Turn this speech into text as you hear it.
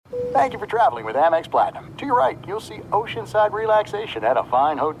Thank you for traveling with Amex Platinum. To your right, you'll see oceanside relaxation at a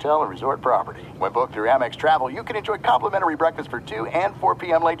fine hotel and resort property. When booked through Amex Travel, you can enjoy complimentary breakfast for 2 and 4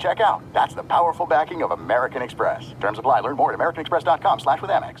 p.m. late checkout. That's the powerful backing of American Express. Terms apply. Learn more at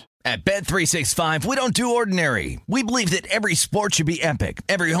americanexpress.com/withAmex. At Bet365, we don't do ordinary. We believe that every sport should be epic.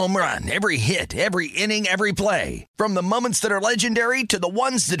 Every home run, every hit, every inning, every play. From the moments that are legendary to the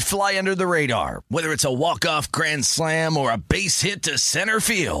ones that fly under the radar. Whether it's a walk-off grand slam or a base hit to center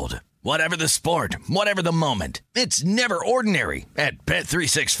field. Whatever the sport, whatever the moment, it's never ordinary at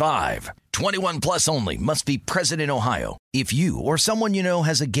Bet365. 21 plus only. Must be present in Ohio. If you or someone you know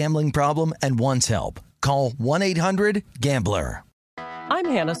has a gambling problem and wants help, call 1-800-GAMBLER. I'm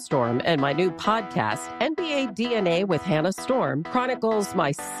Hannah Storm, and my new podcast, NBA DNA with Hannah Storm, chronicles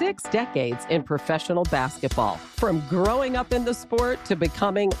my 6 decades in professional basketball. From growing up in the sport to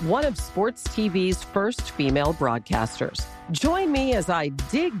becoming one of sports TV's first female broadcasters. Join me as I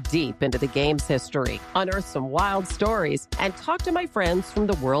dig deep into the game's history, unearth some wild stories, and talk to my friends from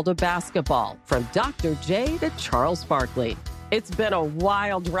the world of basketball, from Dr. J to Charles Barkley. It's been a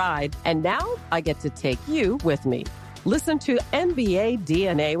wild ride, and now I get to take you with me. Listen to NBA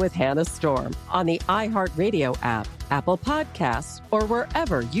DNA with Hannah Storm on the iHeartRadio app, Apple Podcasts, or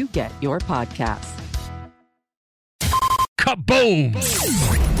wherever you get your podcasts. Kaboom!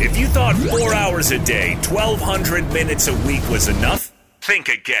 If you thought 4 hours a day, 1,200 minutes a week was enough, think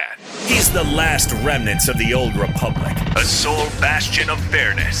again. He's the last remnants of the old republic, a sole bastion of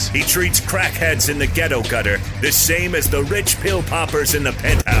fairness. He treats crackheads in the ghetto gutter the same as the rich pill poppers in the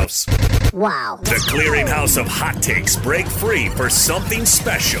penthouse. Wow. The clearinghouse of hot takes break free for something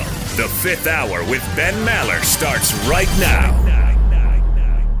special. The Fifth Hour with Ben Maller starts right now.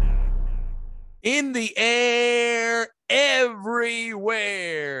 In the air,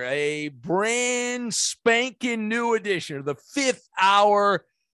 everywhere, a brand spanking new edition of the Fifth Hour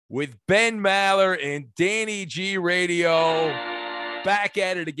with Ben Maller and Danny G Radio. Back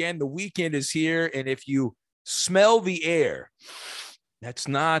at it again. The weekend is here, and if you smell the air, that's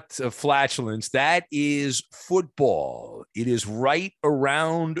not a flatulence. That is football. It is right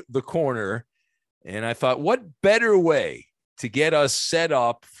around the corner, and I thought, what better way to get us set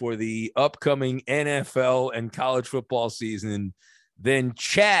up for the upcoming NFL and college football season than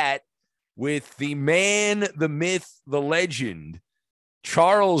chat with the man, the myth, the legend,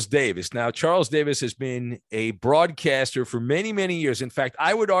 Charles Davis. Now, Charles Davis has been a broadcaster for many, many years. In fact,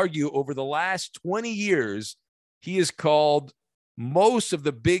 I would argue over the last 20 years, he has called most of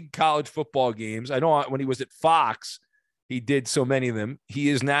the big college football games. I know when he was at Fox, he did so many of them. He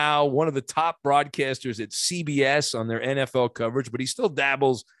is now one of the top broadcasters at CBS on their NFL coverage, but he still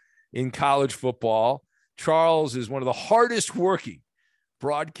dabbles in college football. Charles is one of the hardest working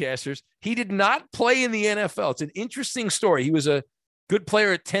broadcasters. He did not play in the NFL. It's an interesting story. He was a good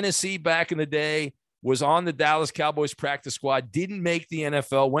player at Tennessee back in the day, was on the Dallas Cowboys practice squad, didn't make the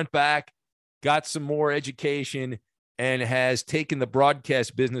NFL, went back, got some more education, and has taken the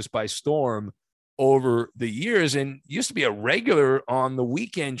broadcast business by storm over the years, and used to be a regular on the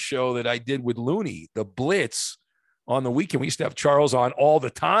weekend show that I did with Looney, the Blitz, on the weekend. We used to have Charles on all the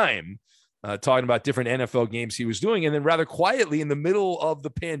time, talking about different NFL games he was doing. And then rather quietly in the middle of the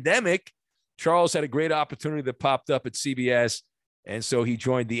pandemic, Charles had a great opportunity that popped up at CBS, and so he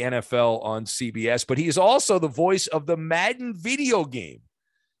joined the NFL on CBS. But he is also the voice of the Madden video game.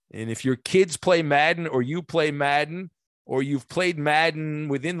 And if your kids play Madden or you play Madden, or you've played Madden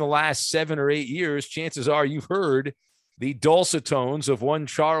within the last 7 or 8 years, chances are you've heard the dulcet tones of one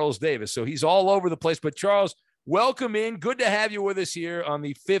Charles Davis. So he's all over the place. But Charles, welcome in. Good to have you with us here on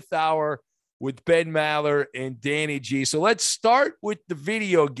the Fifth Hour with Ben Maller and Danny G. So let's start with the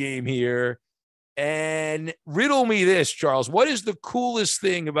video game here and riddle me this, Charles. What is the coolest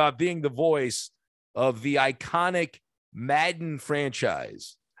thing about being the voice of the iconic Madden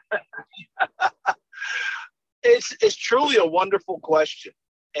franchise? It's truly a wonderful question,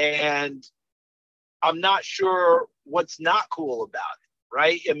 and I'm not sure what's not cool about it,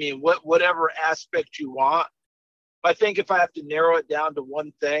 right? I mean, whatever aspect you want. I think if I have to narrow it down to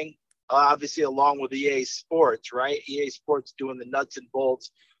one thing, obviously along with EA Sports, right? EA Sports doing the nuts and bolts,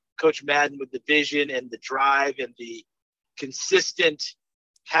 Coach Madden with the vision and the drive and the consistent,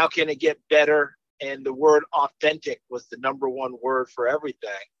 how can it get better? And the word authentic was the number one word for everything.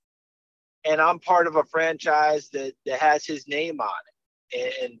 And I'm part of a franchise that has his name on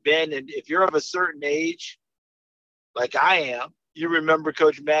it. And Ben, and if you're of a certain age, like I am, you remember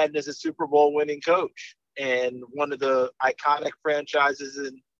Coach Madden as a Super Bowl winning coach and one of the iconic franchises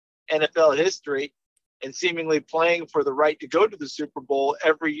in NFL history, and seemingly playing for the right to go to the Super Bowl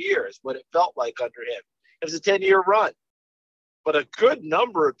every year is what it felt like under him. It was a 10-year run. but a good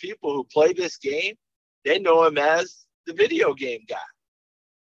number of people who play this game, they know him as the video game guy.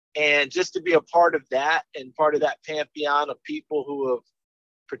 And just to be a part of that and part of that pantheon of people who have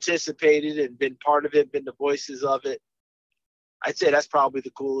participated and been part of it, been the voices of it, I'd say that's probably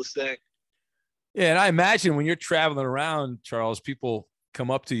the coolest thing. Yeah, and I imagine when you're traveling around, Charles, people come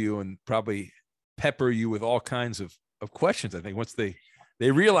up to you and probably pepper you with all kinds of questions. I think once they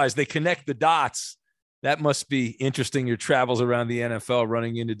realize, they connect the dots, that must be interesting, your travels around the NFL,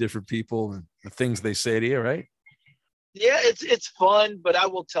 running into different people and the things they say to you, right? Yeah, it's fun, but I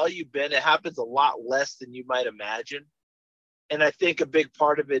will tell you, Ben, it happens a lot less than you might imagine. And I think a big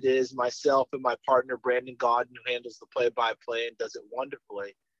part of it is myself and my partner, Brandon Gaudin, who handles the play-by-play and does it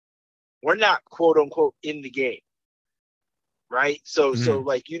wonderfully. We're not, quote unquote, in the game, right? So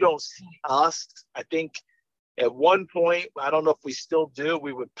like, you don't see us. I think at one point, I don't know if we still do,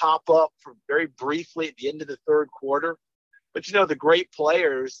 we would pop up for very briefly at the end of the third quarter. But, you know, the great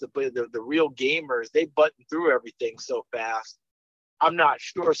players, the real gamers, they button through everything so fast. I'm not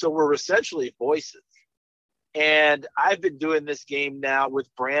sure. So we're essentially voices. And I've been doing this game now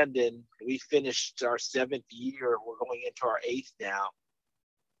with Brandon. We finished our 7th year. We're going into our 8th now.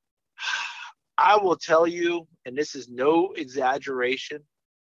 I will tell you, and this is no exaggeration,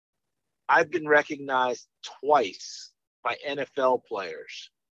 I've been recognized twice by NFL players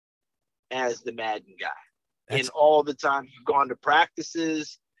as the Madden guy. In all the times we've gone to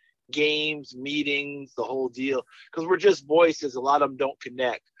practices, games, meetings, the whole deal. Because we're just voices. A lot of them don't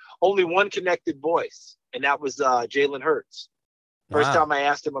connect. Only one connected voice, and that was Jalen Hurts. First time I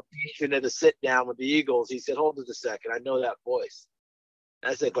asked him a question at a sit-down with the Eagles, he said, "Hold it a second, I know that voice."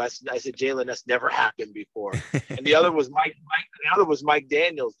 And I said, Jalen, that's never happened before. And the other was Mike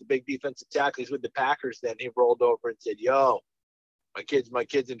Daniels, the big defensive tackle. He's with the Packers then. He rolled over and said, "Yo, my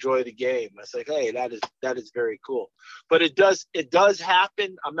kids enjoy the game." I was like, "Hey, that is very cool." But it does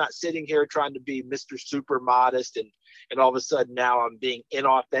happen. I'm not sitting here trying to be Mr. Super modest and all of a sudden now I'm being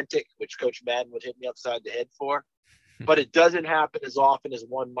inauthentic, which Coach Madden would hit me upside the head for. But it doesn't happen as often as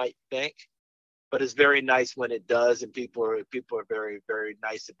one might think. But it's very nice when it does, and people are very, very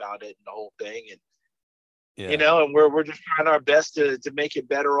nice about it and the whole thing. And you know, and we're just trying our best to make it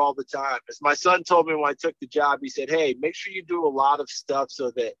better all the time. As my son told me when I took the job, he said, "Hey, make sure you do a lot of stuff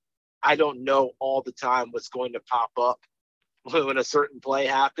so that I don't know all the time what's going to pop up when a certain play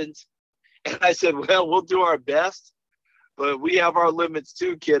happens." And I said, "Well, we'll do our best, but we have our limits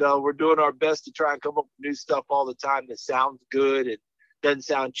too, kiddo. We're doing our best to try and come up with new stuff all the time that sounds good and doesn't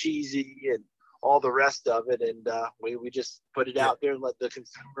sound cheesy and all the rest of it." And we just put it out there and let the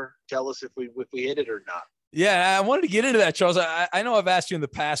consumer tell us if we hit it or not. Yeah, I wanted to get into that, Charles. I know I've asked you in the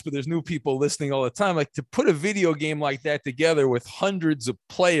past, but there's new people listening all the time. Like, to put a video game like that together with hundreds of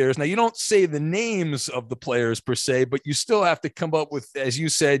players. Now, you don't say the names of the players per se, but you still have to come up with, as you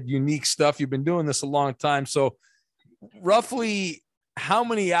said, unique stuff. You've been doing this a long time. So roughly how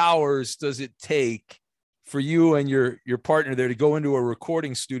many hours does it take for you and your partner there to go into a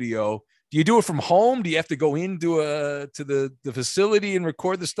recording studio? Do you do it from home? Do you have to go into the facility and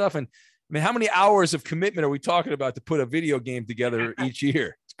record the stuff? And I mean, how many hours of commitment are we talking about to put a video game together each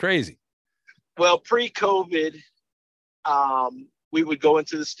year? It's crazy. Well, pre-COVID, we would go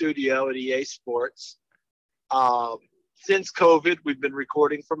into the studio at EA Sports. Since COVID, we've been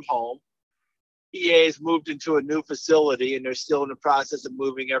recording from home. EA has moved into a new facility, and they're still in the process of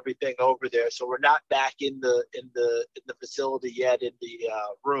moving everything over there. So we're not back in the facility yet, in the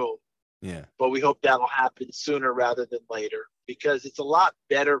room. Yeah. But we hope that'll happen sooner rather than later, because it's a lot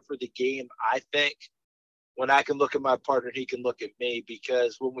better for the game, I think, when I can look at my partner and he can look at me.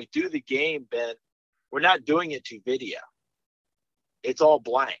 Because when we do the game, Ben, we're not doing it to video. It's all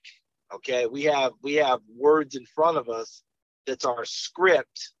blank. Okay. We have words in front of us. That's our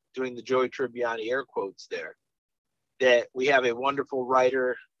script, doing the Joey Tribbiani air quotes there, that we have a wonderful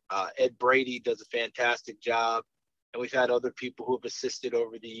writer. Ed Brady does a fantastic job. And we've had other people who have assisted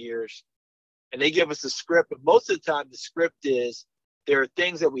over the years. And they give us a script, but most of the time the script is, there are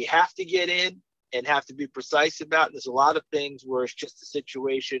things that we have to get in and have to be precise about. And there's a lot of things where it's just a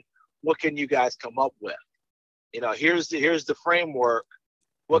situation. What can you guys come up with? You know, here's the framework.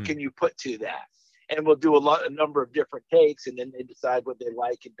 What can you put to that? And we'll do a number of different takes, and then they decide what they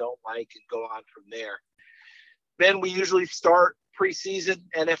like and don't like and go on from there. Then we usually start preseason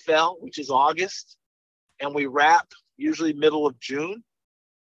NFL, which is August, and we wrap usually middle of June.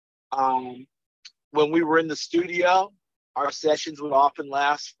 When we were in the studio, our sessions would often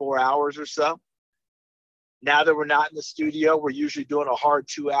last 4 hours or so. Now that we're not in the studio, we're usually doing a hard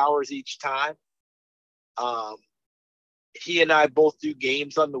 2 hours each time. he and I both do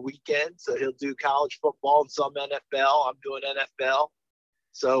games on the weekend. So he'll do college football and some NFL. I'm doing NFL.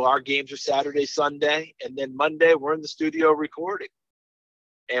 So our games are Saturday, Sunday, and then Monday we're in the studio recording.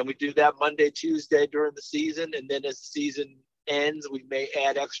 And we do that Monday, Tuesday during the season. And then as the season ends, we may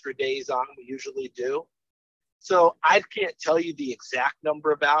add extra days on. We usually do. So I can't tell you the exact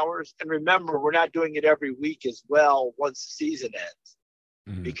number of hours. And remember, we're not doing it every week as well once the season ends.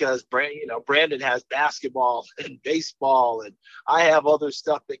 Mm-hmm. Because Brandon has basketball and baseball, and I have other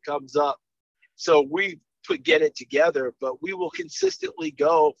stuff that comes up. So we get it together, but we will consistently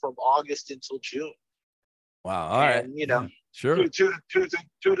go from August until June. Wow. All right. Sure. 2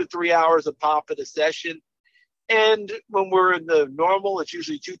 to 3 hours a pop at a session. And when we're in the normal, it's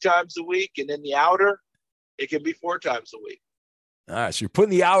usually 2 times a week. And in the outer, it can be 4 times a week. All right, so you're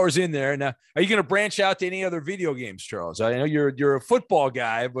putting the hours in there. Now, are you going to branch out to any other video games, Charles? I know you're a football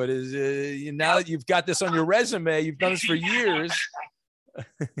guy, but now that you've got this on your resume, you've done this for years.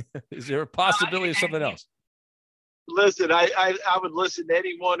 Is there a possibility of something else? Listen, I would listen to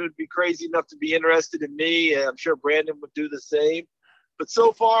anyone who'd be crazy enough to be interested in me. I'm sure Brandon would do the same. But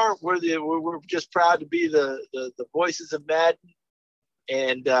so far, we're just proud to be the voices of Madden.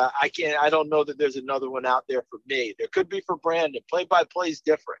 And I don't know that there's another one out there for me. There could be for Brandon. Play-by-play is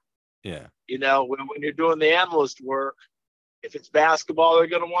different. Yeah. When you're doing the analyst work, if it's basketball, they're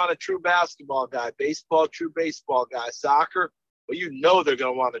going to want a true basketball guy. Baseball, true baseball guy. Soccer, well, they're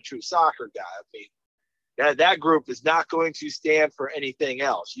going to want a true soccer guy. I mean, that group is not going to stand for anything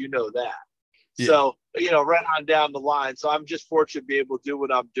else. You know that. Yeah. So, right on down the line. So I'm just fortunate to be able to do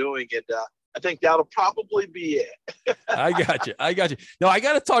what I'm doing. And I think that'll probably be it. I got you. No, I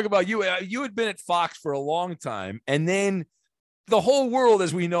got to talk about you. You had been at Fox for a long time, and then the whole world,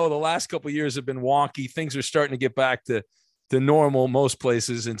 as we know, the last couple of years have been wonky. Things are starting to get back to normal most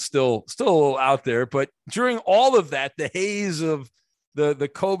places, and still a little out there. But during all of that, the haze of the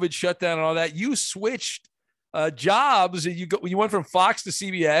COVID shutdown and all that, you switched jobs. And you went from Fox to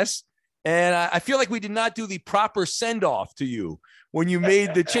CBS, and I feel like we did not do the proper send off to you when you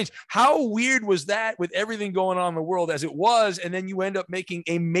made the change. How weird was that with everything going on in the world as it was? And then you end up making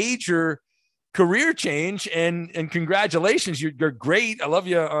a major career change, and congratulations. You're great. I love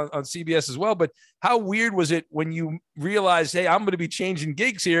you on CBS as well. But how weird was it when you realized, hey, I'm going to be changing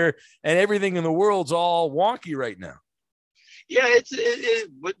gigs here and everything in the world's all wonky right now? Yeah,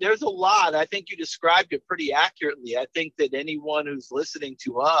 there's a lot. I think you described it pretty accurately. I think that anyone who's listening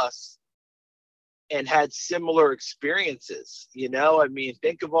to us and had similar experiences, I mean,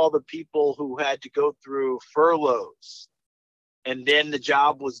 think of all the people who had to go through furloughs and then the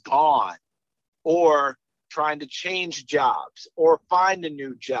job was gone, or trying to change jobs or find a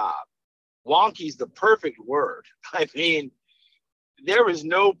new job. Wonky's the perfect word. I mean, there is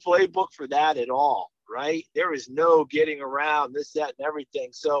no playbook for that at all, right? There is no getting around this, that, and everything.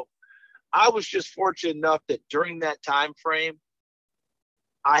 So I was just fortunate enough that during that time frame,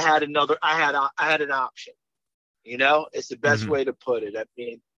 I had an option. It's the best way to put it. I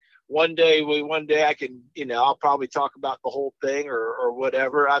mean, one day I can, I'll probably talk about the whole thing or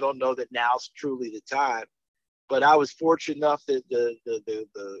whatever. I don't know that now's truly the time, but I was fortunate enough that the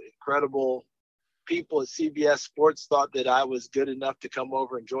incredible people at CBS Sports thought that I was good enough to come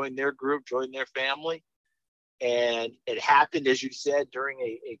over and join their group, join their family. And it happened, as you said, during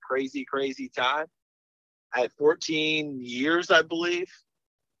a crazy, crazy time. I had 14 years, I believe,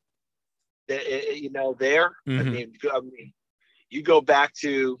 there. Mm-hmm. I mean, you go back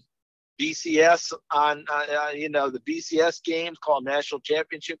to BCS on the BCS games called national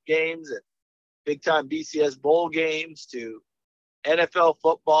championship games and big time BCS bowl games, to NFL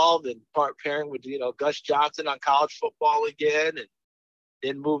football, then pairing with, Gus Johnson on college football again, and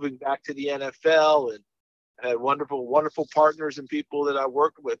then moving back to the NFL. And I had wonderful, wonderful partners and people that I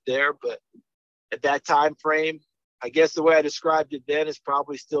worked with there. But at that time frame, I guess the way I described it then is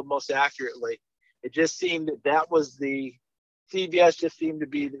probably still most accurately. It just seemed that was CBS just seemed to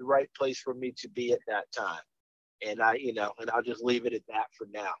be the right place for me to be at that time. And I'll just leave it at that for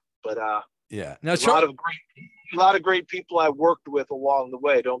now. But yeah, now, a lot of great people I worked with along the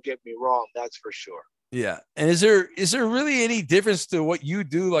way. Don't get me wrong, that's for sure. Yeah, and is there really any difference to what you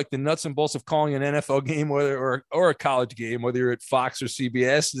do, like the nuts and bolts of calling an NFL game, or a college game, whether you're at Fox or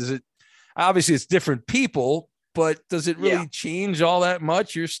CBS? Does it obviously it's different people, but does it really change all that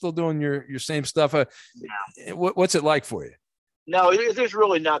much? You're still doing your same stuff. What's it like for you? No, there's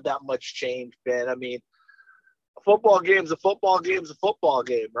really not that much change, Ben. I mean, a football game's a football game's a football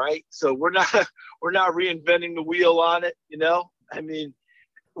game, right? So we're not reinventing the wheel on it, I mean,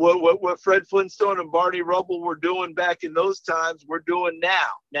 what Fred Flintstone and Barney Rubble were doing back in those times, we're doing now.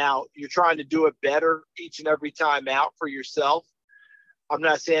 Now, you're trying to do it better each and every time out for yourself. I'm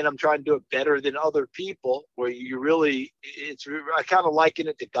not saying I'm trying to do it better than other people, where you really, I kind of liken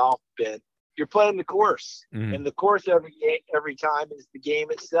it to golf, Ben. You're playing the course, and the course every time is the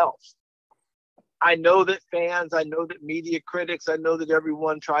game itself. I know that fans, I know that media critics, I know that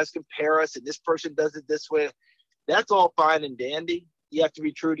everyone tries to compare us, and this person does it this way. That's all fine and dandy. You have to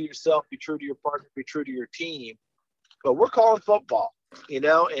be true to yourself, be true to your partner, be true to your team. But we're calling football, and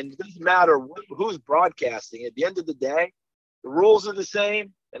it doesn't matter who's broadcasting. At the end of the day, the rules are the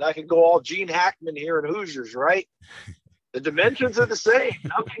same, and I can go all Gene Hackman here in Hoosiers, right? The dimensions are the same.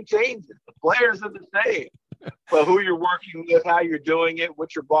 Nothing changes. The players are the same. But who you're working with, how you're doing it,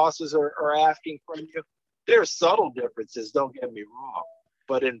 what your bosses are asking from you, there are subtle differences, don't get me wrong.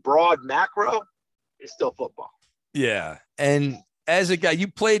 But in broad macro, it's still football. Yeah. And as a guy, you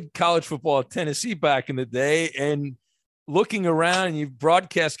played college football at Tennessee back in the day, and looking around, and you've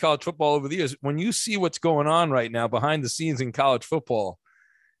broadcast college football over the years, when you see what's going on right now behind the scenes in college football,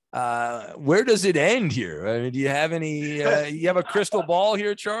 where does it end here? I mean, do you have any, you have a crystal ball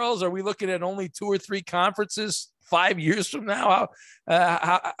here, Charles? Are we looking at only 2 or 3 conferences 5 years from now?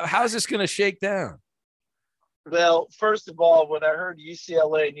 How's this going to shake down? Well, first of all, when I heard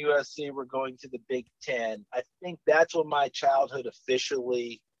UCLA and USC were going to the Big Ten, I think that's when my childhood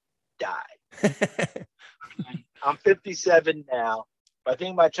officially died. I'm 57 now, but I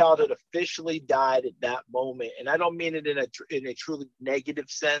think my childhood officially died at that moment. And I don't mean it in a truly negative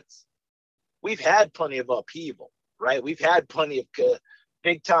sense. We've had plenty of upheaval, right? We've had plenty of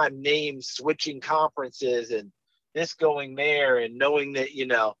big time names switching conferences and this going there, and knowing that,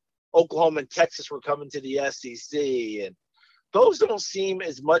 Oklahoma and Texas were coming to the SEC. And those don't seem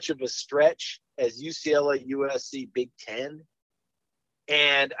as much of a stretch as UCLA, USC, Big Ten.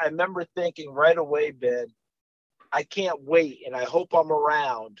 And I remember thinking right away, Ben, I can't wait, and I hope I'm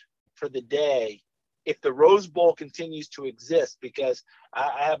around for the day if the Rose Bowl continues to exist, because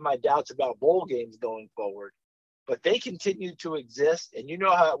I have my doubts about bowl games going forward. But they continue to exist, and you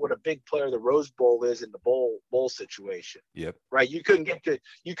know what a big player the Rose Bowl is in the bowl situation. Yep. Right. You couldn't get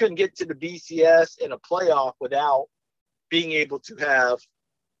to the BCS in a playoff without being able to have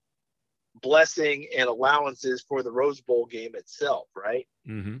blessing and allowances for the Rose Bowl game itself. Right.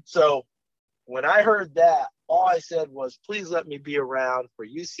 Mm-hmm. So when I heard that, all I said was, please let me be around for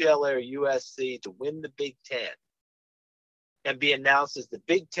UCLA or USC to win the Big Ten and be announced as the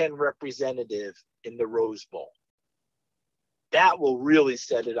Big Ten representative in the Rose Bowl. That will really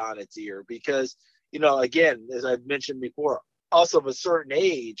set it on its ear, because, again, as I've mentioned before, us of a certain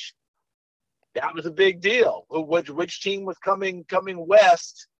age, that was a big deal. Which team was coming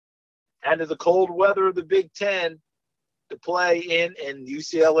west out of the cold weather of the Big Ten to play in, and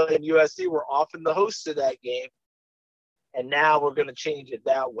UCLA and USC were often the hosts of that game. And now we're going to change it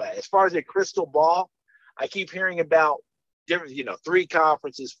that way. As far as a crystal ball, I keep hearing about different, 3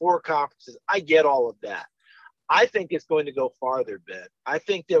 conferences, 4 conferences. I get all of that. I think it's going to go farther, Ben. I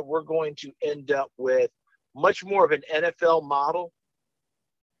think that we're going to end up with much more of an NFL model,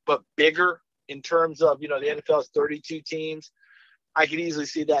 but bigger in terms of, the NFL is 32 teams. I could easily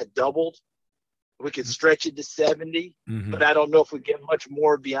see that doubled. We could stretch it to 70, but I don't know if we get much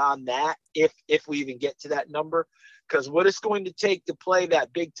more beyond that, if we even get to that number. Because what it's going to take to play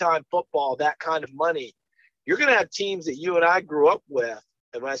that big-time football, that kind of money, you're going to have teams that you and I grew up with.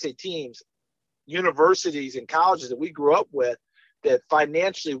 And when I say teams, universities and colleges that we grew up with, that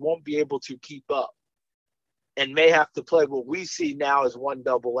financially won't be able to keep up and may have to play what we see now as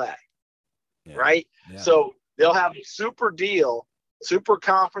 1AA, right? Yeah. So they'll have a super deal, super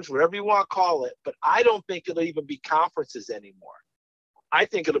conference, whatever you want to call it, but I don't think it'll even be conferences anymore. I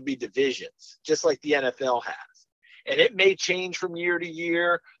think it'll be divisions, just like the NFL has. And it may change from year to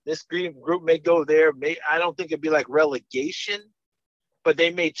year. This group may go there. I don't think it'd be like relegation, but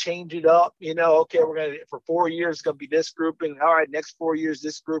they may change it up. Okay, we're going to, for 4 years, it's going to be this grouping. All right, next 4 years,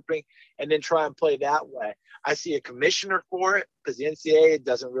 this grouping, and then try and play that way. I see a commissioner for it, because the NCAA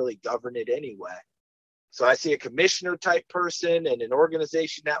doesn't really govern it anyway. So I see a commissioner type person and an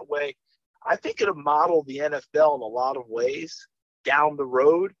organization that way. I think it'll model the NFL in a lot of ways down the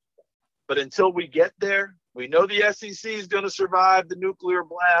road. But until we get there, we know the SEC is going to survive the nuclear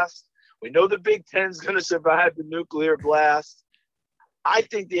blast. We know the Big Ten is going to survive the nuclear blast. I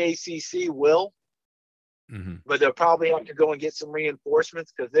think the ACC will, but they'll probably have to go and get some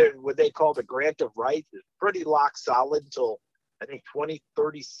reinforcements, because they're what they call the grant of rights is pretty lock solid until, I think,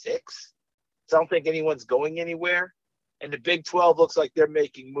 2036. So I don't think anyone's going anywhere. And the Big 12 looks like they're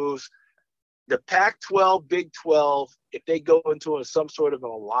making moves the Pac-12, Big 12, if they go into some sort of an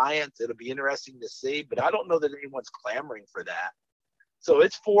alliance, it'll be interesting to see. But I don't know that anyone's clamoring for that. So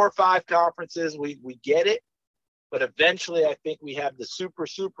it's 4 or 5 conferences. We get it. But eventually, I think we have the super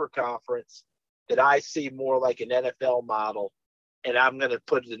conference that I see more like an NFL model. And I'm going to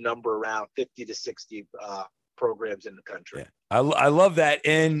put the number around 50 to 60 programs in the country. Yeah. I love that.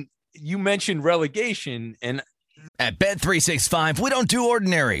 And you mentioned relegation, and at Bet365, we don't do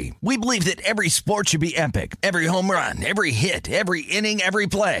ordinary. We believe that every sport should be epic. Every home run, every hit, every inning, every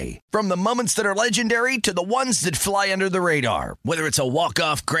play. From the moments that are legendary to the ones that fly under the radar. Whether it's a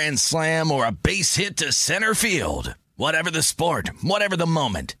walk-off grand slam or a base hit to center field. Whatever the sport, whatever the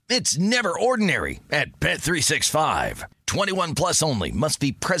moment. It's never ordinary at Bet365. 21 plus only. Must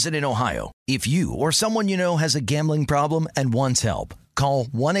be present in Ohio. If you or someone you know has a gambling problem and wants help, call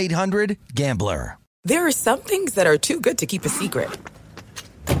 1-800-GAMBLER. There are some things that are too good to keep a secret.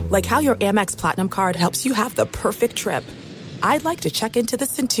 Like how your Amex Platinum card helps you have the perfect trip. I'd like to check into the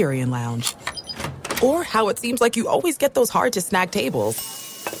Centurion Lounge. Or how it seems like you always get those hard-to-snag tables.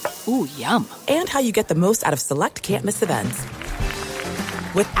 Ooh, yum. And how you get the most out of select can't-miss events.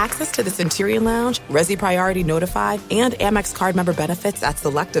 With access to the Centurion Lounge, Resi Priority Notified, and Amex card member benefits at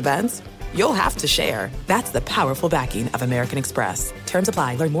select events, you'll have to share. That's the powerful backing of American Express. Terms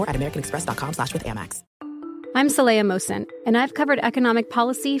apply. Learn more at americanexpress.com/withAmex. I'm Saleha Mohsin, and I've covered economic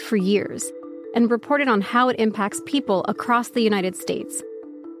policy for years and reported on how it impacts people across the United States.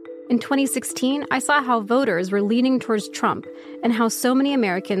 In 2016, I saw how voters were leaning towards Trump and how so many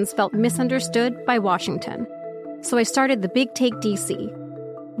Americans felt misunderstood by Washington. So I started the Big Take DC.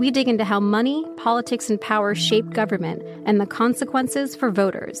 We dig into how money, politics, and power shape government and the consequences for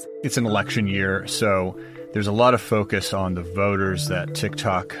voters. It's an election year, so there's a lot of focus on the voters that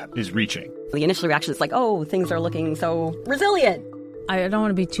TikTok is reaching. The initial reaction is like, oh, things are looking so resilient. I don't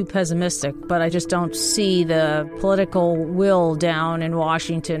want to be too pessimistic, but I just don't see the political will down in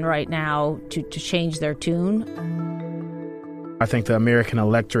Washington right now to change their tune. I think the American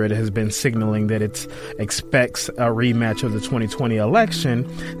electorate has been signaling that it expects a rematch of the 2020 election.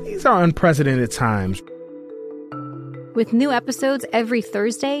 These are unprecedented times. With new episodes every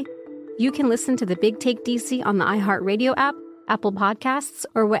Thursday, you can listen to the Big Take DC on the iHeartRadio app, Apple Podcasts,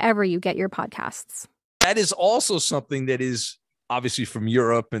 or wherever you get your podcasts. that is also something that is obviously from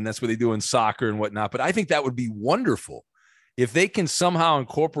Europe, and that's what they do in soccer and whatnot. But I think that would be wonderful if they can somehow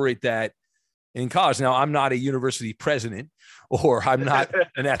incorporate that in college. Now, I'm not a university president or I'm not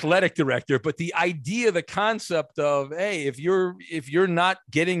an athletic director, but the idea, the concept of, hey, if you're not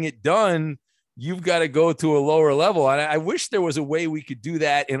getting it done, you've got to go to a lower level. And I wish there was a way we could do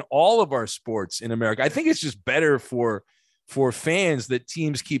that in all of our sports in America. I think it's just better for fans that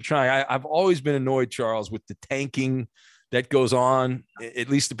teams keep trying. I've always been annoyed, Charles, with the tanking that goes on, at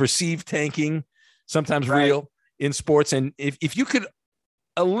least the perceived tanking, sometimes real in sports. And if you could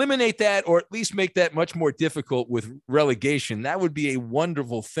eliminate that, or at least make that much more difficult with relegation, that would be a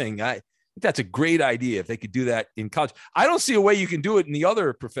wonderful thing. I think that's a great idea if they could do that in college. I don't see a way you can do it in the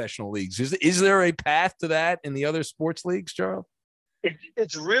other professional leagues. Is there a path to that in the other sports leagues, Charles?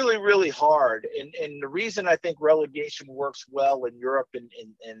 It's really, really hard. And the reason I think relegation works well in Europe, and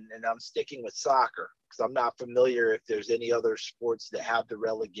I'm sticking with soccer because I'm not familiar if there's any other sports that have the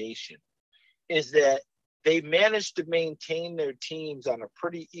relegation, is that they manage to maintain their teams on a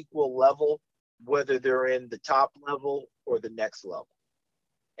pretty equal level, whether they're in the top level or the next level.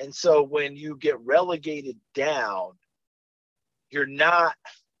 And so when you get relegated down, you're not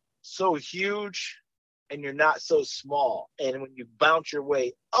so huge and you're not so small. And when you bounce your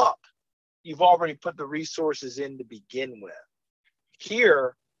way up, you've already put the resources in to begin with.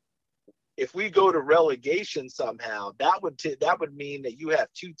 Here, if we go to relegation somehow, that would mean that you have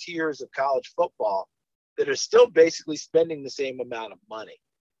two tiers of college football that are still basically spending the same amount of money.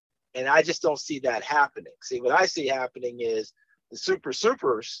 And I just don't see that happening. See, what I see happening is the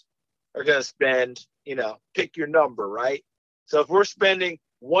supers are going to spend, pick your number, right? So if we're spending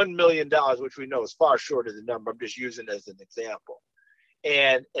 $1 million, which we know is far short of the number, I'm just using it as an example,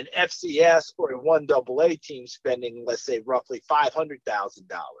 and an FCS or a 1AA team spending, let's say, roughly $500,000,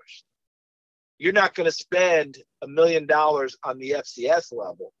 you're not going to spend $1 million on the FCS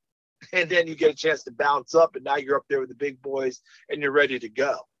level, and then you get a chance to bounce up, and now you're up there with the big boys, and you're ready to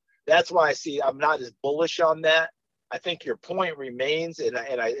go. That's why I'm not as bullish on that. I think your point remains, and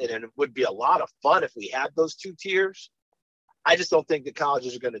it would be a lot of fun if we had those two tiers. I just don't think the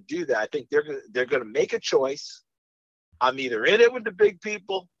colleges are going to do that. I think they're going to make a choice. I'm either in it with the big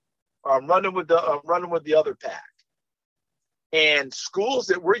people, or I'm running with the other pack. And schools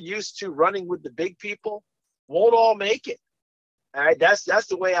that we're used to running with the big people won't all make it. All right, that's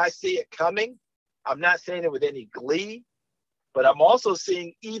the way I see it coming. I'm not saying it with any glee, but I'm also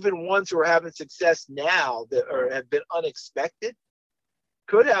seeing even ones who are having success now that have been unexpected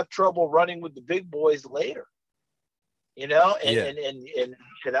could have trouble running with the big boys later. And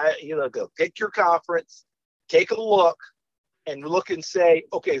go pick your conference, take a look, and look and say,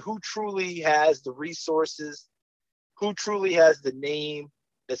 okay, who truly has the resources, who truly has the name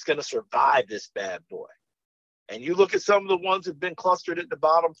that's going to survive this bad boy. And you look at some of the ones who've been clustered at the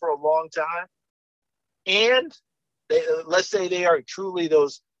bottom for a long time, and let's say they are truly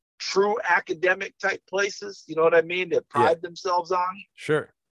those true academic type places, you know what I mean, that pride themselves on.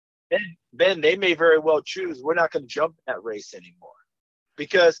 Sure. Then they may very well choose, we're not going to jump that race anymore.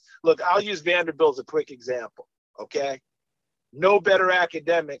 Because, look, I'll use Vanderbilt as a quick example, okay? No better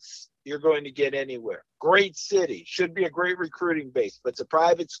academics you're going to get anywhere. Great city, should be a great recruiting base, but it's a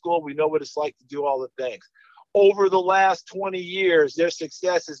private school. We know what it's like to do all the things. Over the last 20 years, their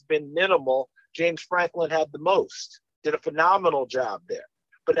success has been minimal. James Franklin had the most, did a phenomenal job there,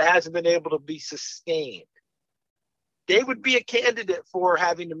 but it hasn't been able to be sustained. They would be a candidate for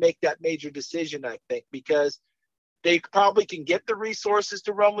having to make that major decision, I think, because they probably can get the resources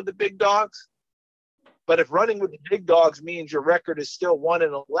to run with the big dogs. But if running with the big dogs means your record is still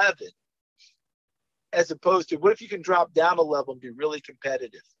 1-11, as opposed to what if you can drop down a level and be really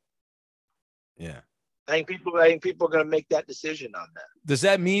competitive? Yeah. I think people are going to make that decision on that. Does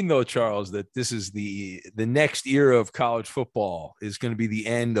that mean, though, Charles, that this is the next era of college football is going to be the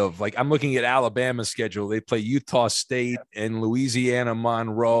end of, like, I'm looking at Alabama's schedule. They play Utah State and Louisiana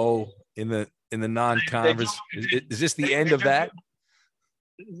Monroe in the non-conference. Is this the end of that?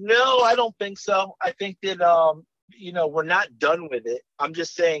 No, I don't think so. I think that, we're not done with it. I'm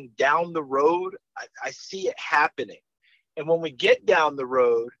just saying down the road, I see it happening. And when we get down the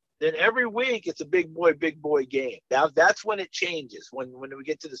road, then every week it's a big boy game. Now that's when it changes. When we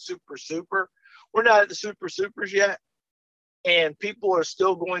get to the super, we're not at the supers yet. And people are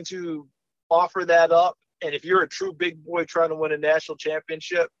still going to offer that up. And if you're a true big boy trying to win a national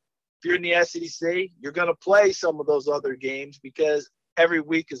championship, if you're in the SEC, you're going to play some of those other games because every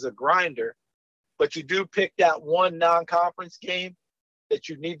week is a grinder. But you do pick that one non-conference game that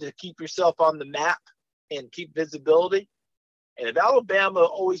you need to keep yourself on the map and keep visibility. And if Alabama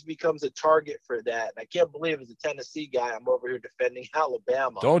always becomes a target for that, and I can't believe as a Tennessee guy, I'm over here defending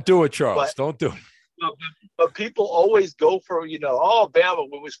Alabama. Don't do it, Charles. Don't do it. But people always go for, Alabama,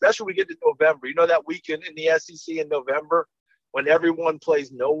 especially when we get to November. You know that weekend in the SEC in November when everyone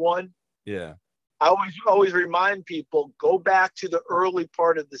plays no one? Yeah. I always remind people, go back to the early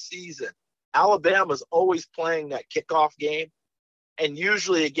part of the season. Alabama's always playing that kickoff game, and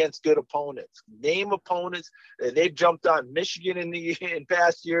usually against good opponents. Name opponents. They've jumped on Michigan in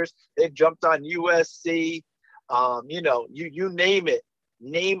past years. They've jumped on USC. You name it.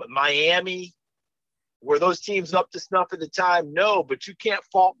 Name Miami. Were those teams up to snuff at the time? No, but you can't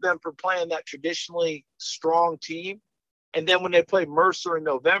fault them for playing that traditionally strong team. And then when they play Mercer in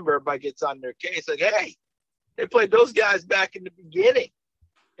November, everybody gets on their case like, hey, they played those guys back in the beginning.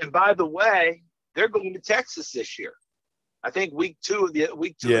 And by the way, they're going to Texas this year. I think week two of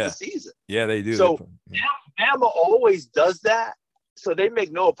the season. Yeah, they do. So Alabama always does that. So they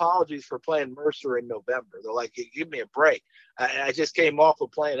make no apologies for playing Mercer in November. They're like, give me a break. I just came off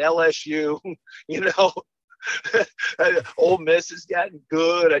of playing LSU, Ole Miss has gotten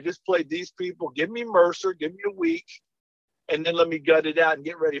good. I just played these people. Give me Mercer, give me a week, and then let me gut it out and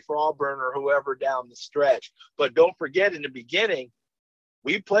get ready for Auburn or whoever down the stretch. But don't forget, in the beginning,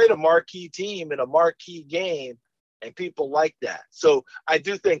 we played a marquee team in a marquee game, and people like that. So I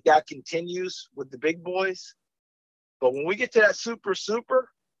do think that continues with the big boys. But when we get to that super,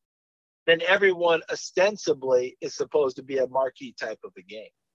 then everyone ostensibly is supposed to be a marquee type of a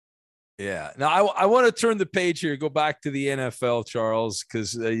game. Yeah. Now, I want to turn the page here, go back to the NFL, Charles,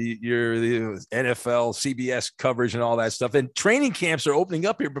 because you're the NFL, CBS coverage and all that stuff. And training camps are opening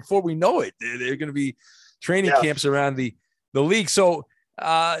up here before we know it. They're going to be training camps around the league. So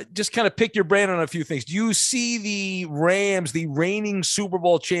just kind of pick your brain on a few things. Do you see the Rams, the reigning Super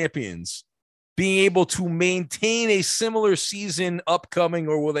Bowl champions, being able to maintain a similar season upcoming,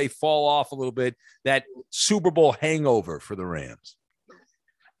 or will they fall off a little bit, that Super Bowl hangover for the Rams?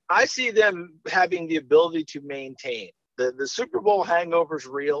 I see them having the ability to maintain. The Super Bowl hangover is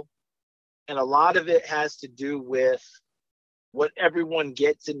real, and a lot of it has to do with what everyone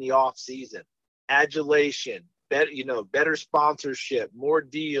gets in the offseason. Adulation, better sponsorship, more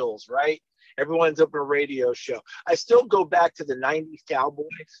deals, right? Everyone's up in a radio show. I still go back to the 90s Cowboys,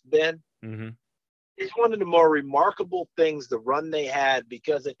 Ben. Mm-hmm. It's one of the more remarkable things, the run they had,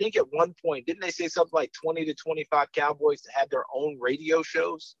 because I think at one point, didn't they say something like 20 to 25 Cowboys that had their own radio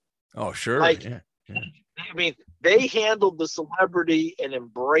shows? Oh, sure. Like, yeah. I mean, they handled the celebrity and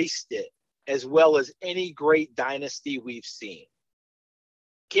embraced it as well as any great dynasty we've seen.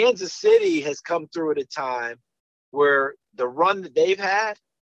 Kansas City has come through at a time where the run that they've had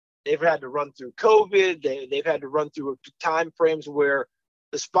to run through COVID. They've had to run through time frames where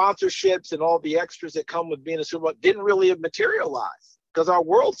the sponsorships and all the extras that come with being a Super Bowl didn't really materialize because our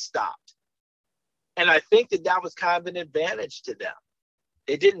world stopped. And I think that was kind of an advantage to them.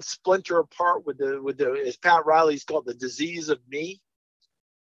 It didn't splinter apart with the as Pat Riley's called, the disease of me.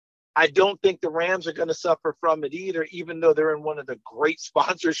 I don't think the Rams are going to suffer from it either, even though they're in one of the great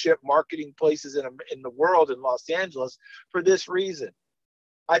sponsorship marketing places in the world in Los Angeles for this reason.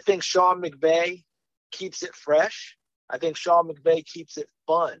 I think Sean McVay keeps it fresh. I think Sean McVay keeps it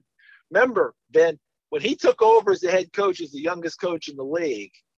fun. Remember, Ben, when he took over as the head coach, as the youngest coach in the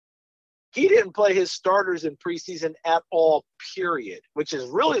league, he didn't play his starters in preseason at all, period, which has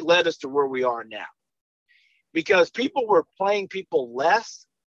really led us to where we are now. Because people were playing people less,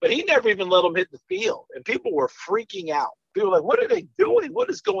 but he never even let them hit the field. And people were freaking out. People were like, what are they doing? What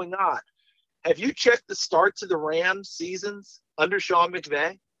is going on? Have you checked the starts of the Rams seasons under Sean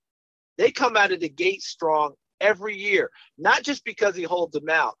McVay? They come out of the gate strong every year, not just because he holds them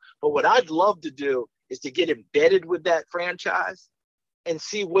out, but what I'd love to do is to get embedded with that franchise and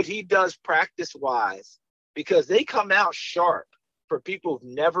see what he does practice-wise, because they come out sharp for people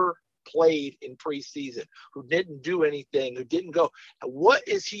who've never played in preseason, who didn't do anything, who didn't go. What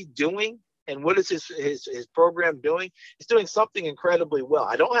is he doing, and what is his program doing? It's doing something incredibly well.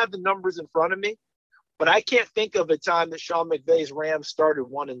 I don't have the numbers in front of me, but I can't think of a time that Sean McVay's Rams started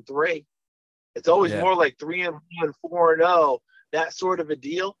 1-3. It's always more like 3-1, 4-0, that sort of a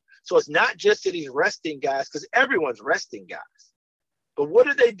deal. So it's not just that he's resting guys, because everyone's resting guys. But what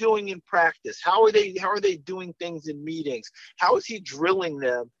are they doing in practice? How are they doing things in meetings? How is he drilling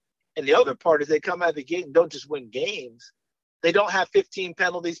them? And the other part is they come out of the gate and don't just win games. They don't have 15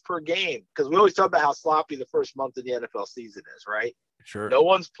 penalties per game, because we always talk about how sloppy the first month of the NFL season is, right? Sure. No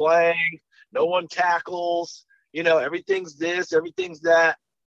one's playing. No one tackles. Everything's this, everything's that.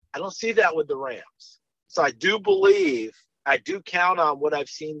 I don't see that with the Rams. So I do count on what I've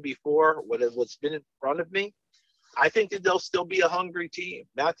seen before, what's been in front of me. I think that they'll still be a hungry team.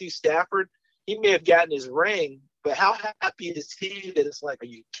 Matthew Stafford, he may have gotten his ring, but how happy is he that it's like, are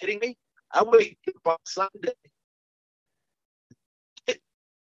you kidding me? I wait on Sunday.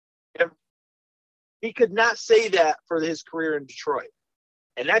 He could not say that for his career in Detroit.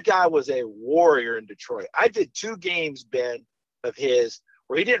 And that guy was a warrior in Detroit. I did 2 games, Ben, of his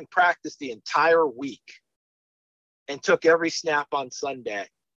where he didn't practice the entire week and took every snap on Sunday.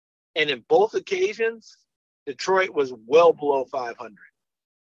 And in both occasions, Detroit was well below 500.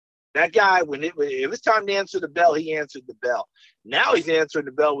 That guy, when it was time to answer the bell, he answered the bell. Now he's answering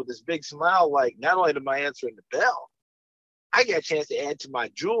the bell with this big smile, like, not only am I answering the bell, I get a chance to add to my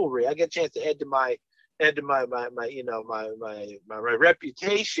jewelry. I get a chance to add to my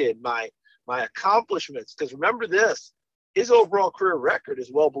reputation, my accomplishments. Because remember this, his overall career record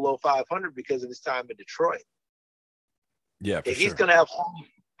is well below 500 because of his time in Detroit. Yeah, for he's sure. going to have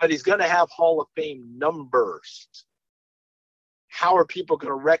he's going to have Hall of Fame numbers. How are people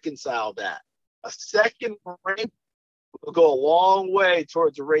going to reconcile that? A second ring will go a long way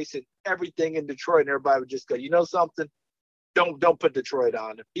towards erasing everything in Detroit, and everybody would just go, you know something? Don't put Detroit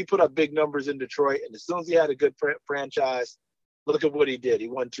on him. He put up big numbers in Detroit, and as soon as he had a good franchise, look at what he did. He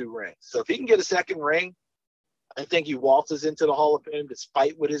won 2 rings. So if he can get a second ring, I think he waltzes into the Hall of Fame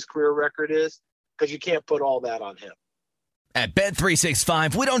despite what his career record is, because you can't put all that on him. At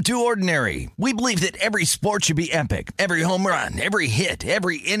Bet365, we don't do ordinary. We believe that every sport should be epic. Every home run, every hit,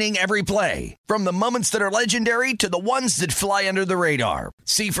 every inning, every play. From the moments that are legendary to the ones that fly under the radar.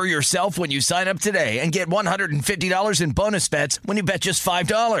 See for yourself when you sign up today and get $150 in bonus bets when you bet just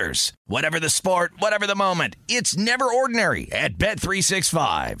 $5. Whatever the sport, whatever the moment, it's never ordinary at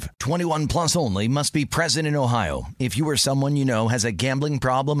Bet365. 21 plus only. Must be present in Ohio. If you or someone you know has a gambling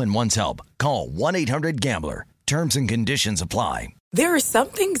problem and wants help, call 1-800-GAMBLER. Terms and conditions apply. There are some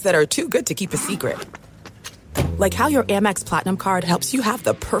things that are too good to keep a secret. Like how your Amex Platinum card helps you have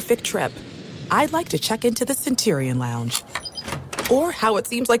the perfect trip. I'd like to check into the Centurion Lounge. Or how it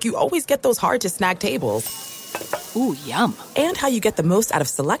seems like you always get those hard-to-snag tables. Ooh, yum. And how you get the most out of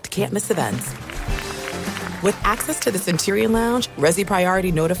select can't-miss events. With access to the Centurion Lounge, Resi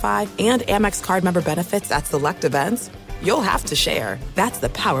Priority Notify, and Amex card member benefits at select events, you'll have to share. That's the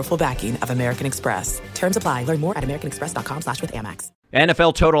powerful backing of American Express. Terms apply. Learn more at americanexpress.com/withAmex.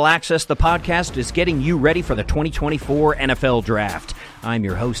 NFL Total Access, the podcast, is getting you ready for the 2024 NFL Draft. I'm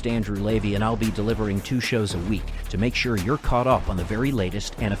your host, Andrew Levy, and I'll be delivering 2 shows a week to make sure you're caught up on the very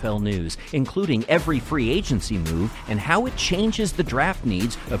latest NFL news, including every free agency move and how it changes the draft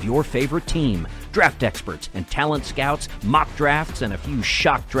needs of your favorite team. Draft experts and talent scouts, mock drafts, and a few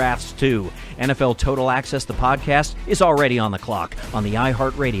shock drafts, too. NFL Total Access, the podcast, is already on the clock on the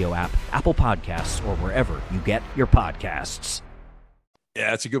iHeartRadio app, Apple Podcasts, or wherever you get your podcasts.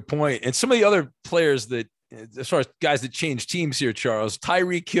 Yeah, that's a good point. And some of the other players that, as far as guys that change teams here, Charles,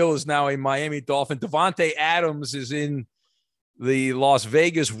 Tyreek Hill is now a Miami Dolphin. Davante Adams is in the Las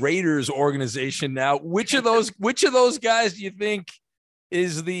Vegas Raiders organization now. Which of those guys do you think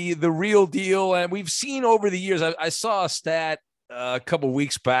is the real deal? And we've seen over the years, I saw a stat a couple of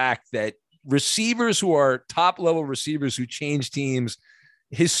weeks back that receivers who are top level receivers who change teams,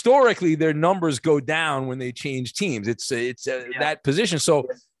 historically, their numbers go down when they change teams. It's that position. So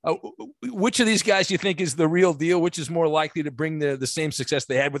which of these guys do you think is the real deal? Which is more likely to bring the same success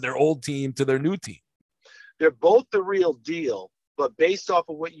they had with their old team to their new team? They're both the real deal, but based off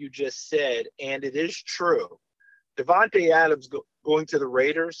of what you just said, and it is true, Davante Adams going to the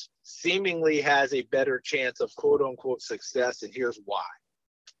Raiders seemingly has a better chance of quote-unquote success, and here's why.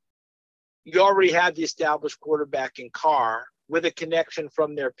 You already have the established quarterback in Carr, with a connection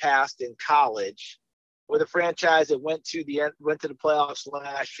from their past in college, with a franchise that went to the playoffs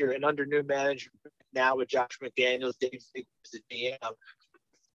last year and under new management now with Josh McDaniels, Dave Ziegler as the GM.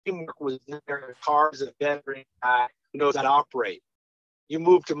 Teamwork was there. Carr's a veteran guy who knows how to operate. You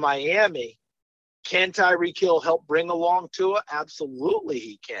move to Miami. Can Tyreek Hill help bring along Tua? Absolutely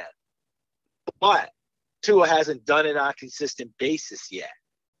he can. But Tua hasn't done it on a consistent basis yet.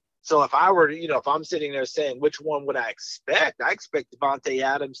 So if I were to, if I'm sitting there saying which one would I expect Davante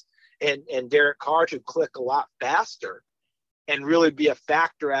Adams and Derek Carr to click a lot faster and really be a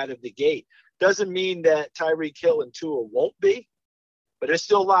factor out of the gate. Doesn't mean that Tyreek Hill and Tua won't be, but there's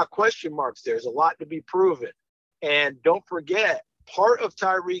still a lot of question marks. There's a lot to be proven. And don't forget, part of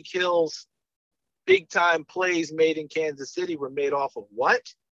Tyreek Hill's big-time plays made in Kansas City were made off of what?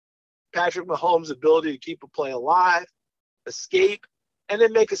 Patrick Mahomes' ability to keep a play alive, escape, and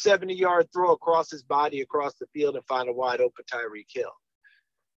then make a 70-yard throw across his body across the field and find a wide-open Tyreek Hill.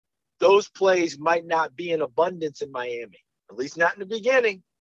 Those plays might not be in abundance in Miami, at least not in the beginning,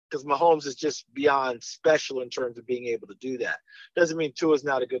 because Mahomes is just beyond special in terms of being able to do that. Doesn't mean Tua's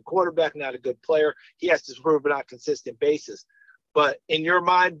not a good quarterback, not a good player. He has to prove it on a consistent basis. But in your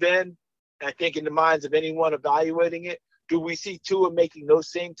mind, Ben, and I think in the minds of anyone evaluating it, do we see Tua making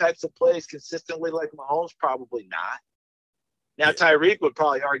those same types of plays consistently like Mahomes? Probably not. Now, Tyreek would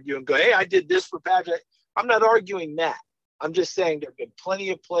probably argue and go, hey, I did this for Patrick. I'm not arguing that. I'm just saying there have been plenty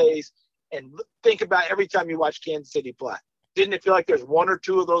of plays. And think about every time you watch Kansas City play. Didn't it feel like there's 1 or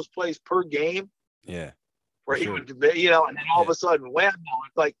 2 of those plays per game? Yeah. Where he would, and then all of a sudden, wham,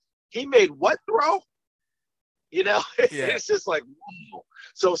 it's like, he made what throw? It's just like, whoa.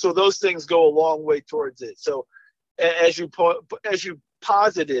 So those things go a long way towards it. So as you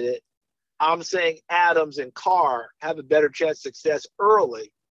posited it, I'm saying Adams and Carr have a better chance of success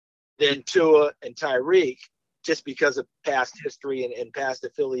early than Tua and Tyreek, just because of past history and past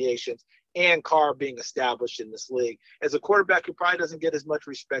affiliations, and Carr being established in this league as a quarterback who probably doesn't get as much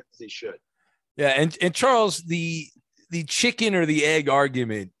respect as he should. Yeah, and Charles, the chicken or the egg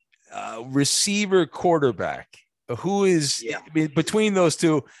argument, receiver, quarterback, who is between those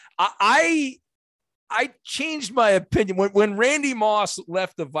two? I changed my opinion when Randy Moss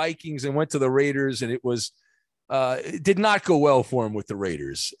left the Vikings and went to the Raiders, and it did not go well for him with the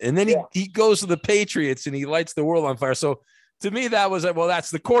Raiders. And then he goes to the Patriots and he lights the world on fire. So to me, that was well, that's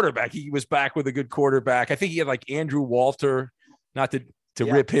the quarterback. He was back with a good quarterback. I think he had like Andrew Walter, not to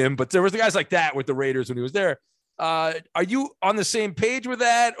rip him, but there was the guys like that with the Raiders when he was there. Are you on the same page with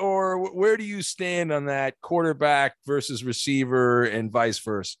that, or where do you stand on that quarterback versus receiver and vice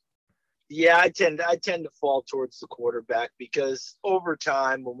versa? Yeah, I tend to fall towards the quarterback, because over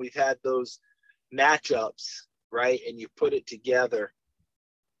time when we've had those matchups, right, and you put it together,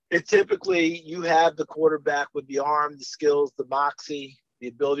 it typically you have the quarterback with the arm, the skills, the moxie, the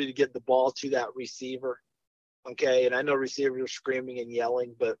ability to get the ball to that receiver. Okay, and I know receivers are screaming and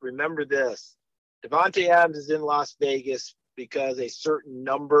yelling, but remember this. Davante Adams is in Las Vegas because a certain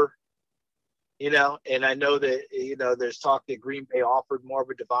number, and I know that, there's talk that Green Bay offered more,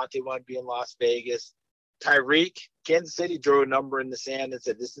 but Davante wanted to be in Las Vegas. Tyreek, Kansas City drew a number in the sand and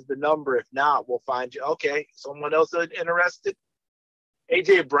said, this is the number. If not, we'll find you. Okay, someone else interested?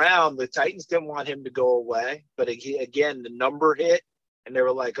 A.J. Brown, the Titans didn't want him to go away, but again, the number hit, and they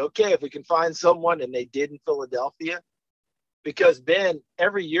were like, okay, if we can find someone, and they did in Philadelphia. Because, Ben,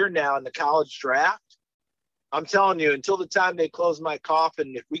 every year now in the college draft, I'm telling you, until the time they close my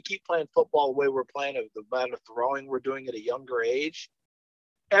coffin, if we keep playing football the way we're playing it, the amount of throwing we're doing at a younger age,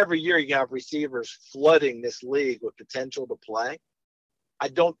 every year you have receivers flooding this league with potential to play. I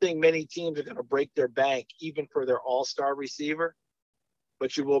don't think many teams are going to break their bank even for their all-star receiver,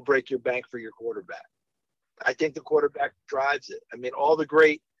 but you will break your bank for your quarterback. I think the quarterback drives it. I mean, all the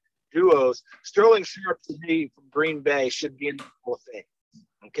great duos. Sterling Sharp, to me, from Green Bay, should be in the Hall of Fame.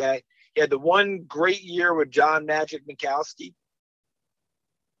 Okay? He had the one great year with John Magic Mikowski.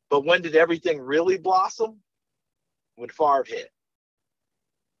 But when did everything really blossom? When Favre hit.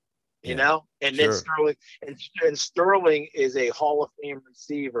 You know? And then Sterling and Sterling is a Hall of Fame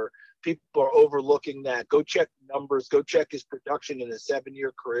receiver. People are overlooking that. Go check the numbers. Go check his production in a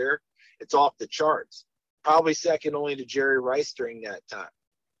 7-year career. It's off the charts. Probably second only to Jerry Rice during that time.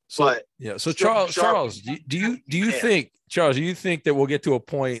 So Charles, do you think that we'll get to a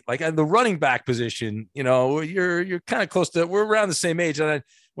point like on the running back position? You know, you're kind of close to. We're around the same age, and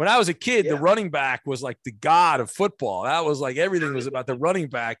when I was a kid, the running back was like the god of football. That was like everything was about the running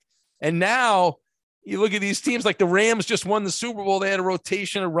back. And now you look at these teams like the Rams just won the Super Bowl. They had a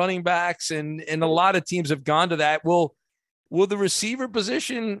rotation of running backs, and a lot of teams have gone to that. Will the receiver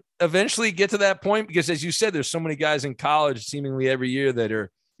position eventually get to that point? Because as you said, there's so many guys in college seemingly every year that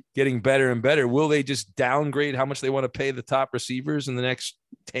are getting better and better. Will they just downgrade how much they want to pay the top receivers in the next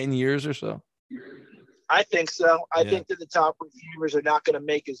 10 years or so? I think so. I think that the top receivers are not going to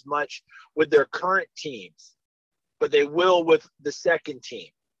make as much with their current teams, but they will with the second team.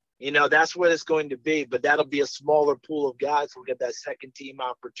 You know, that's what it's going to be, but that'll be a smaller pool of guys who'll get that second team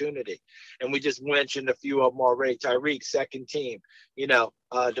opportunity. And we just mentioned a few of them already. Tyreek, second team. You know,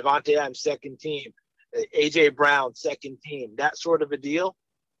 Devontae Adams, second team. A.J. Brown, second team. That sort of a deal.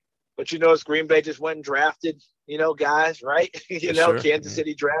 But you notice Green Bay just went and drafted, you know, guys, right? Kansas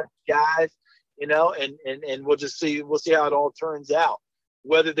City drafted guys, you know, and we'll just see. We'll see how it all turns out,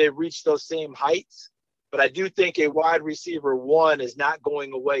 whether they reach those same heights. But I do think a wide receiver one is not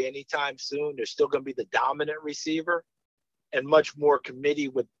going away anytime soon. They're still going to be the dominant receiver and much more committee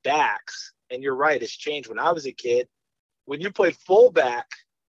with backs. And you're right, it's changed. When I was a kid, when you played fullback,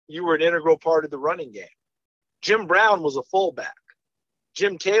 you were an integral part of the running game. Jim Brown was a fullback.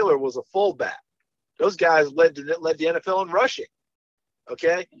 Jim Taylor was a fullback. Those guys led the NFL in rushing.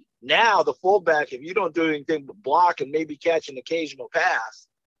 Okay? Now the fullback, if you don't do anything but block and maybe catch an occasional pass,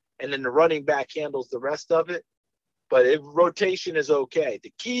 and then the running back handles the rest of it. But if rotation is okay.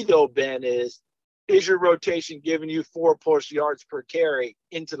 The key, though, Ben, is your rotation giving you 4+ yards per carry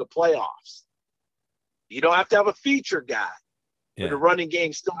into the playoffs? You don't have to have a feature guy. Yeah. But the running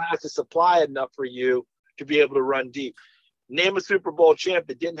game still has to supply enough for you to be able to run deep. Name a Super Bowl champ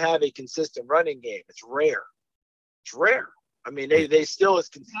that didn't have a consistent running game. It's rare. It's rare. I mean, they still is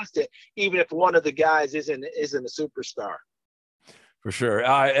consistent, even if one of the guys isn't a superstar. For sure.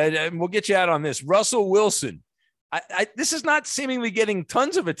 And we'll get you out on this. Russell Wilson. This is not seemingly getting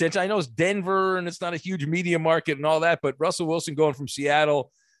tons of attention. I know it's Denver and it's not a huge media market and all that, but Russell Wilson going from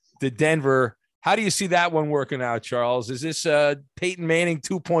Seattle to Denver. How do you see that one working out, Charles? Is this Peyton Manning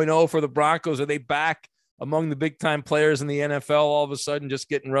 2.0 for the Broncos? Are they back among the big-time players in the NFL all of a sudden, just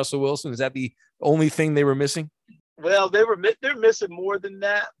getting Russell Wilson? Is that the only thing they were missing? Well, they're missing more than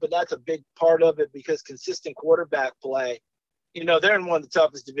that, but that's a big part of it because consistent quarterback play. You know, they're in one of the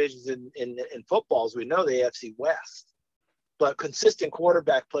toughest divisions in football, as we know, the AFC West. But consistent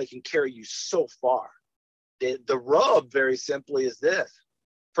quarterback play can carry you so far. The rub, very simply, is this.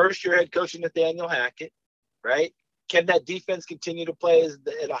 First-year head coach Nathaniel Hackett, right? Can that defense continue to play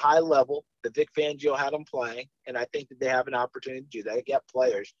at a high level that Vic Fangio had them playing? And I think that they have an opportunity to do that. They got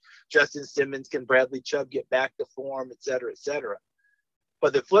players. Justin Simmons, can Bradley Chubb get back to form, et cetera, et cetera.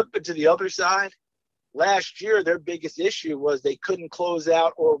 But the flip it to the other side, last year, their biggest issue was they couldn't close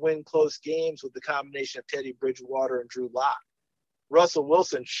out or win close games with the combination of Teddy Bridgewater and Drew Lock. Russell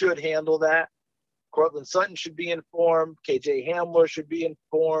Wilson should handle that. Cortland Sutton should be in form. KJ Hamler should be in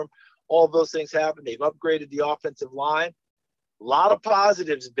form. All those things happen. They've upgraded the offensive line. A lot of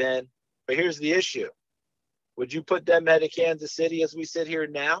positives, Ben, but here's the issue. Would you put them ahead of Kansas City as we sit here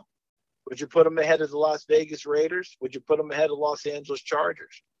now? Would you put them ahead of the Las Vegas Raiders? Would you put them ahead of Los Angeles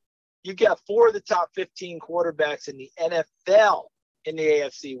Chargers? You got 4 of the top 15 quarterbacks in the NFL in the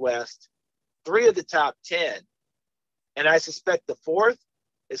AFC West, 3 of the top 10. And I suspect the 4th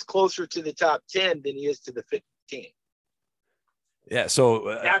is closer to the top 10 than he is to the 15. Yeah,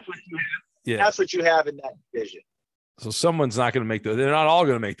 so that's what you have. Yeah. That's what you have in that division. So someone's not going to make they're not all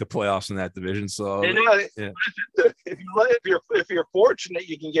going to make the playoffs in that division. So yeah. If you're fortunate,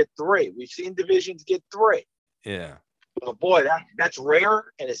 you can get 3. We've seen divisions get 3. Yeah. Well, boy, that's rare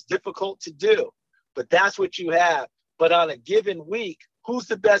and it's difficult to do, but that's what you have. But on a given week, who's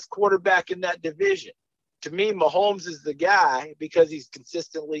the best quarterback in that division? To me, Mahomes is the guy because he's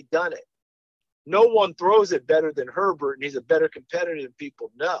consistently done it. No one throws it better than Herbert, and he's a better competitor than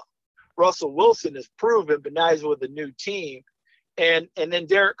people know. Russell Wilson has proven, but now he's with a new team. And then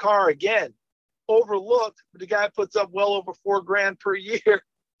Derek Carr, again, overlooked, but the guy puts up well over $4,000 per year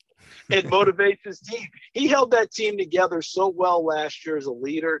and motivates his team. He held that team together so well last year as a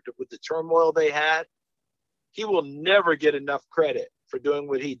leader with the turmoil they had. He will never get enough credit for doing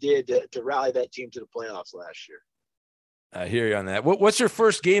what he did to rally that team to the playoffs last year. I hear you on that. What's your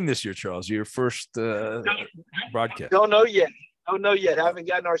first game this year, Charles? Your first broadcast? Don't know yet. Haven't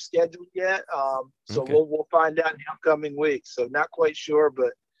gotten our schedule yet. So Okay. we'll find out in the upcoming weeks. So not quite sure,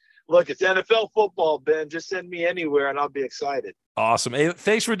 but look, it's NFL football, Ben. Just send me anywhere and I'll be excited. Awesome. Hey,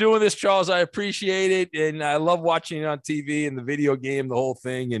 thanks for doing this, Charles. I appreciate it. And I love watching it on TV and the video game, the whole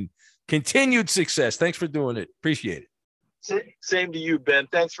thing, and continued success. Thanks for doing it. Appreciate it. Same to you, Ben.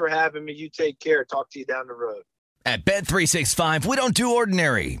 Thanks for having me. You take care. Talk to you down the road. At Bet365, we don't do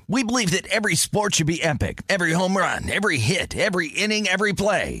ordinary. We believe that every sport should be epic. Every home run, every hit, every inning, every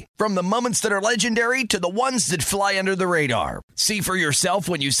play. From the moments that are legendary to the ones that fly under the radar. See for yourself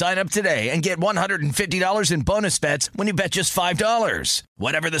when you sign up today and get $150 in bonus bets when you bet just $5.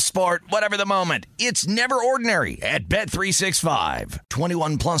 Whatever the sport, whatever the moment, it's never ordinary at Bet365.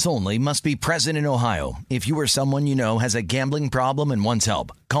 21 plus only. Must be present in Ohio. If you or someone you know has a gambling problem and wants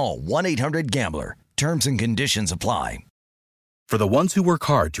help, call 1-800-GAMBLER. Terms and conditions apply. For the ones who work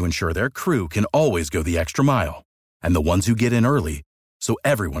hard to ensure their crew can always go the extra mile, and the ones who get in early so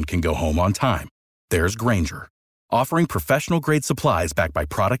everyone can go home on time, there's Grainger, offering professional-grade supplies backed by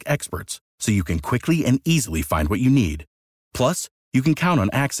product experts so you can quickly and easily find what you need. Plus, you can count on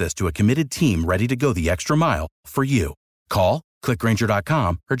access to a committed team ready to go the extra mile for you. Call, click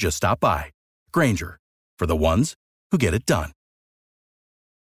Grainger.com, or just stop by. Grainger, for the ones who get it done.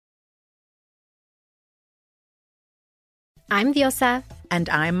 I'm Diosa. And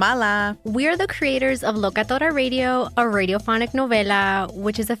I'm Mala. We're the creators of Locatora Radio, a radiophonic novela,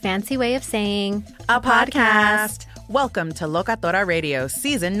 which is a fancy way of saying a podcast. Welcome to Locatora Radio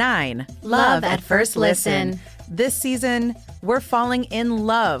Season 9. Love at First Listen. This season, we're falling in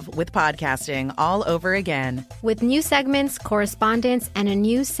love with podcasting all over again. With new segments, correspondence, and a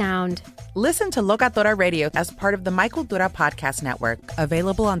new sound. Listen to Locatora Radio as part of the My Cultura Podcast Network.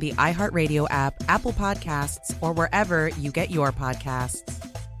 Available on the iHeartRadio app, Apple Podcasts, or wherever you get your podcasts.